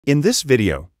In this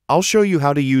video, I'll show you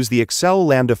how to use the Excel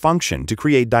LAMBDA function to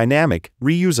create dynamic,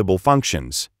 reusable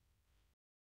functions.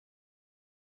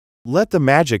 Let the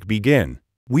magic begin.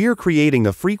 We are creating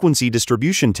a frequency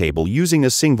distribution table using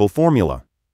a single formula.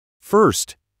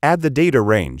 First, add the data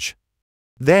range.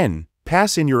 Then,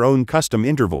 pass in your own custom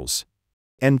intervals.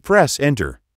 And press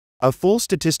Enter. A full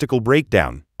statistical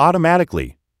breakdown,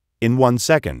 automatically. In 1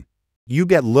 second. You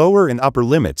get lower and upper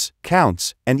limits,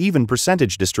 counts, and even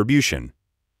percentage distribution.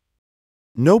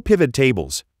 No pivot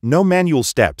tables, no manual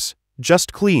steps,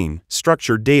 just clean,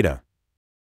 structured data.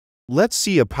 Let's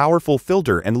see a powerful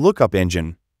filter and lookup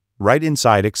engine right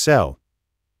inside Excel.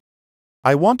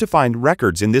 I want to find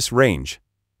records in this range,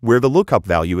 where the lookup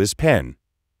value is pen.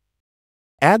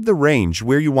 Add the range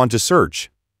where you want to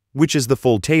search, which is the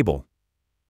full table.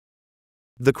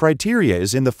 The criteria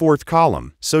is in the 4th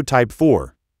column, so type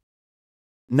 4.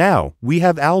 Now, we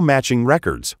have AL matching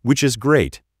records, which is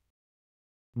great.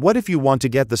 What if you want to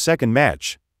get the second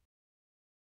match?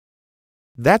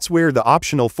 That's where the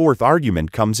optional 4th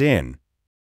argument comes in.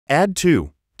 Add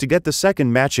 2 to get the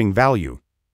second matching value.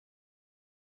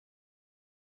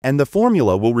 And the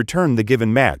formula will return the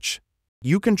given match.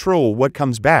 You control what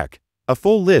comes back, a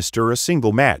full list or a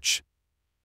single match.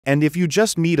 And if you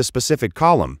just need a specific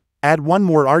column, add one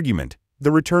more argument,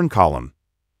 the return column.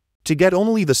 To get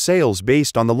only the sales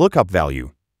based on the lookup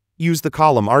value, use the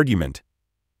column argument.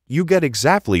 You get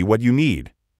exactly what you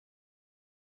need.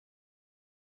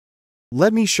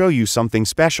 Let me show you something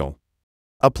special.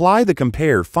 Apply the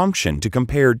compare function to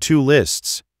compare 2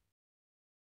 lists.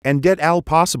 And get all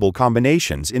possible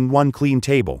combinations in one clean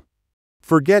table.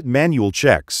 Forget manual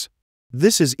checks.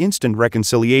 This is instant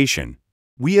reconciliation.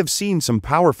 We have seen some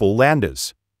powerful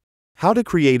lambdas. How to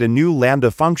create a new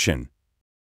lambda function.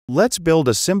 Let's build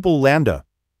a simple lambda,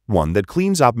 one that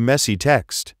cleans up messy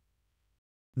text.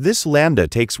 This lambda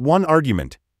takes one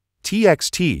argument,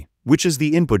 txt, which is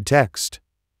the input text.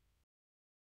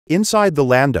 Inside the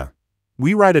lambda,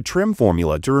 we write a trim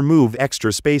formula to remove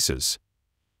extra spaces.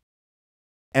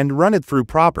 And run it through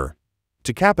proper,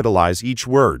 to capitalize each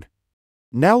word.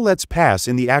 Now let's pass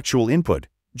in the actual input,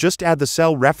 just add the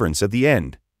cell reference at the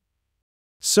end.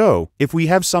 So, if we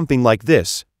have something like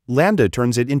this, lambda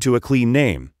turns it into a clean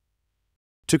name.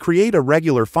 To create a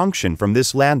regular function from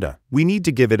this lambda, we need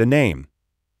to give it a name.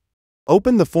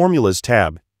 Open the Formulas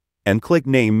tab, and click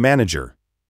Name Manager.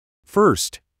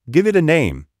 First, give it a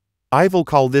name. I will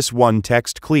call this one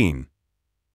text clean.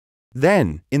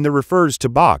 Then, in the Refers to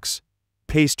box,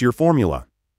 paste your formula.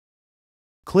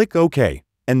 Click OK,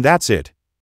 and that's it.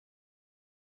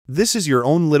 This is your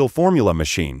own little formula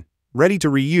machine, ready to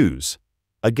reuse,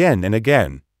 again and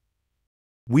again.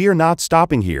 We are not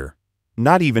stopping here,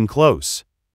 not even close.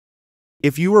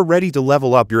 If you are ready to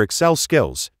level up your Excel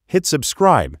skills, hit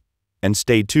subscribe, and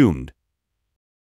stay tuned.